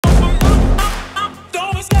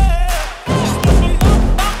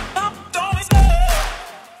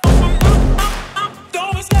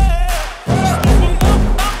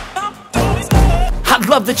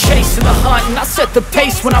love the chase and the hunt, and I set the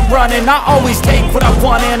pace when I'm running. I always take what I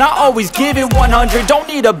want and I always give it 100. Don't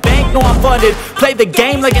need a bank, no I'm funded. Play the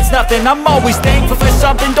game like it's nothing. I'm always thankful for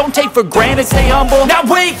something. Don't take for granted, stay humble. Now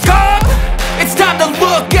wake up! It's time to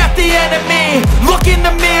look at the enemy. Look in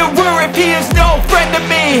the mirror if he is no friend to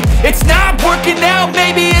me. It's not working out,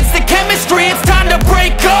 maybe it's the chemistry. It's time to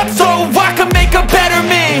break up so I can make a better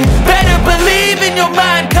me. Better believe in your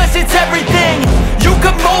mind, cause it's everything. You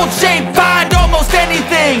can mold, shape, find almost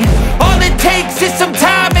anything. All it takes is some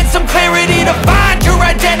time and some clarity to find your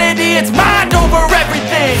identity. It's mind over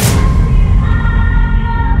everything.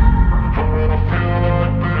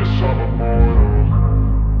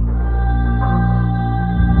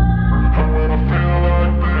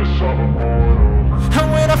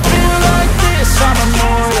 I'm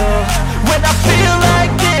immortal. When I feel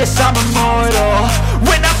like this, I'm immortal.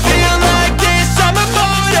 When I feel like this, I'm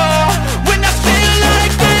immortal. When I feel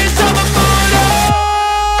like this, I'm immortal.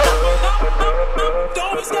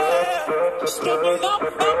 Don't stop. Just give me up.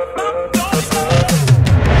 Don't stop.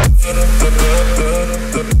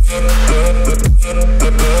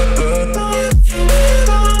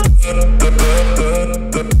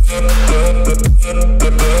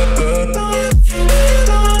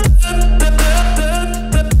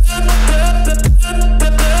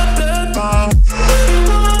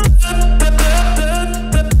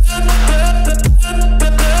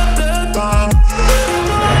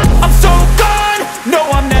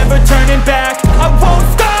 Back. I won't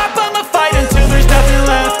stop, I'ma fight until there's nothing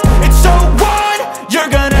left. It's so on, you're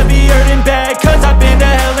gonna be hurting bad, cause I've been to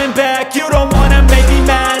hell and back. You don't wanna make me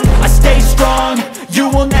mad, I stay strong, you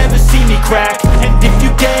will never see me crack. And if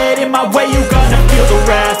you get in my way, you're gonna feel the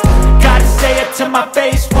wrath. Gotta say it to my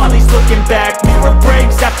face while he's looking back. Mirror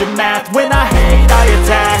breaks after math, when I hate I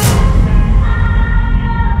attack.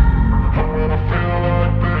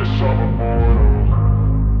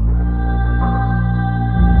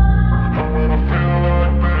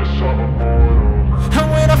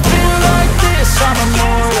 I'm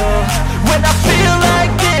immortal. When I feel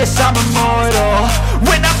like this, I'm immortal.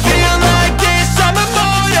 When I feel like this, I'm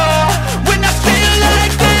immortal. When I feel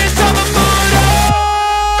like this, I'm immortal.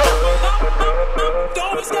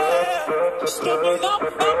 Don't stop. Just give me up.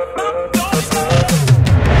 Don't stop.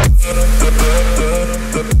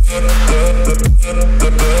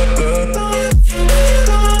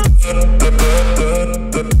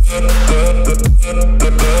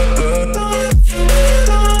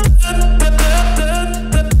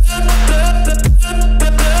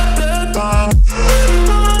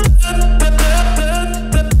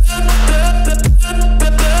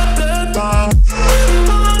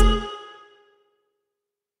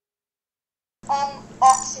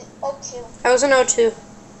 I was in O2.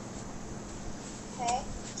 Okay,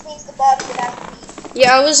 which means the bottle would have to be.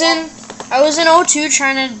 Yeah, I was in O2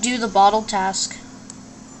 trying to do the bottle task.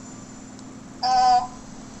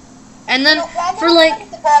 And then for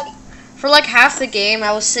like half the game,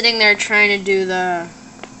 I was sitting there trying to do the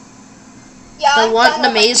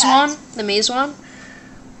maze one.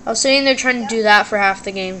 I was sitting there trying to do that for half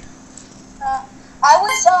the game.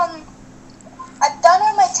 I've done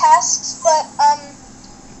all my tasks, but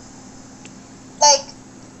like,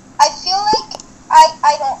 I feel like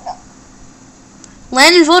I don't know.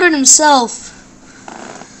 Landon voted himself.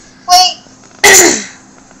 Wait.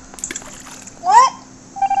 What?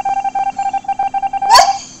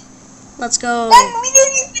 What? Let's go. Then we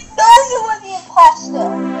didn't even know you were the imposter.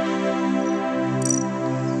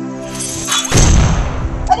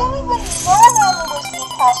 I didn't even know Landon was the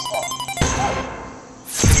imposter.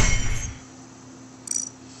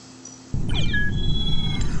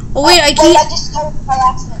 Oh wait, I just started by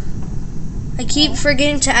accident. I keep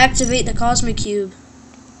forgetting to activate the Cosmic Cube.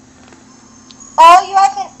 Oh, you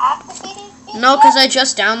haven't activated it No, yet? because I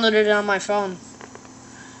just downloaded it on my phone.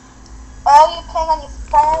 Oh, you're playing on your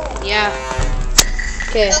phone? Yeah.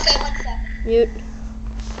 Okay. Okay, 1 second. Mute.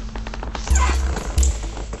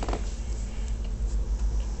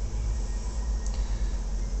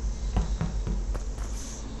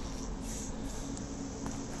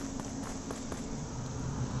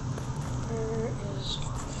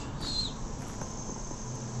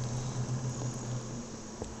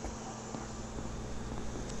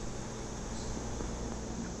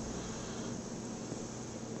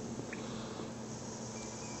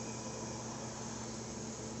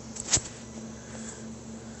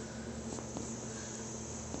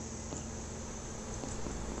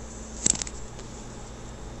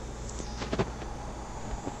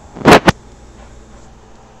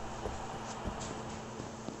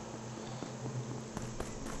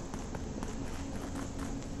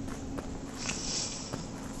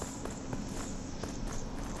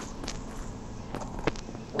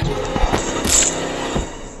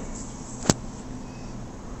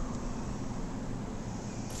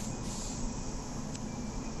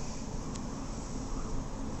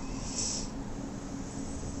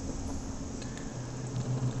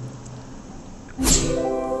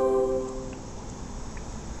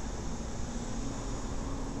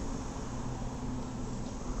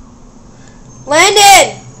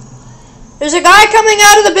 There's a guy coming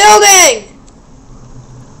out of the building!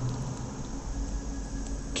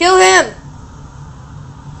 Kill him!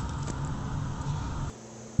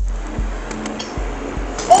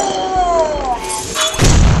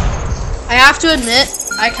 I have to admit,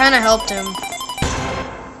 I kind of helped him.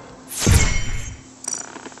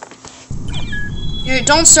 Here,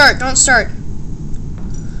 don't start, don't start.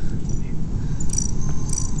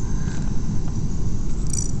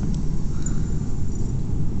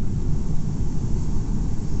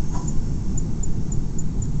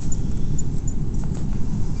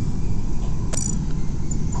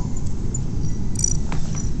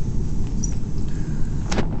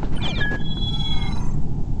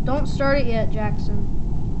 Don't start it yet, Jackson.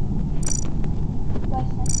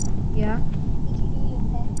 Question. Yeah? Did you do your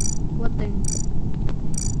thing? What thing?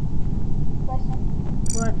 Question.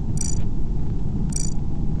 What?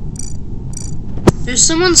 There's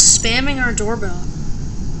someone spamming our doorbell.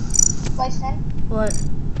 Question. What?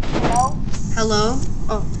 Hello? Hello?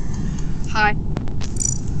 Oh. Hi.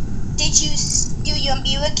 Did you do your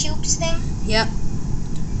mirror cubes thing? Yep.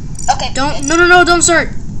 Okay. Don't, no, don't start.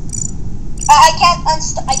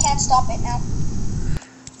 I can't stop it now.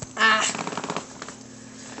 Ah.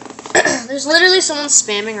 There's literally someone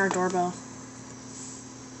spamming our doorbell.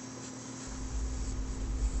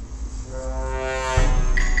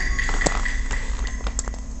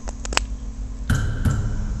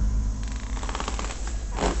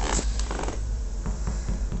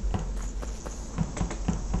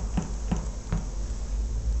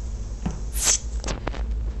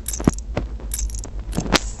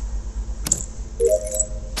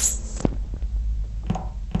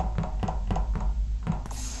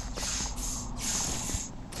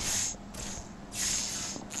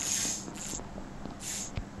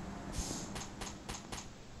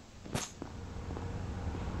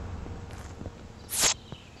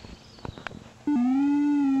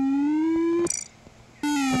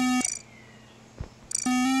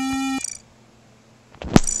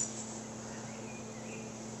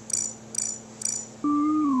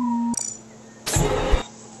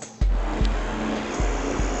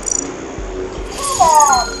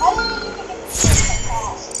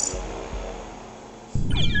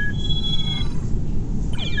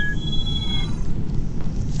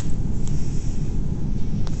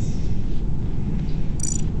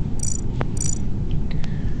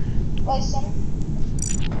 Question.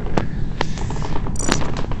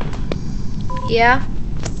 Yeah?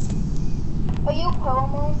 Are you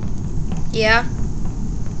promo? Yeah?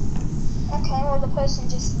 Okay, well the person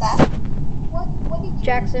just left. What did you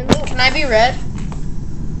Jackson, do? can I be red?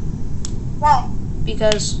 Why?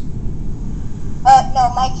 Because...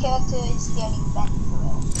 No, my character is getting bent for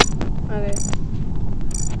real. Okay.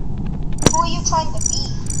 Who are you trying to be?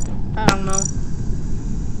 I don't know.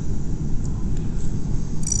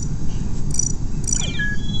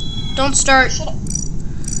 Don't start. Should I?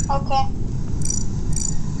 Okay.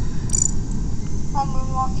 I'm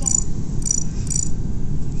moonwalking.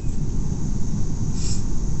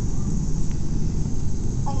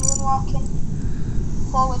 I'm moonwalking.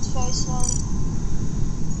 Forwards very slowly.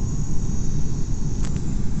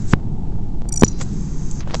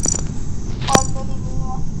 Already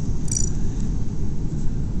moonwalking.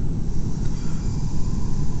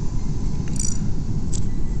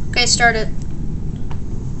 Okay, start it.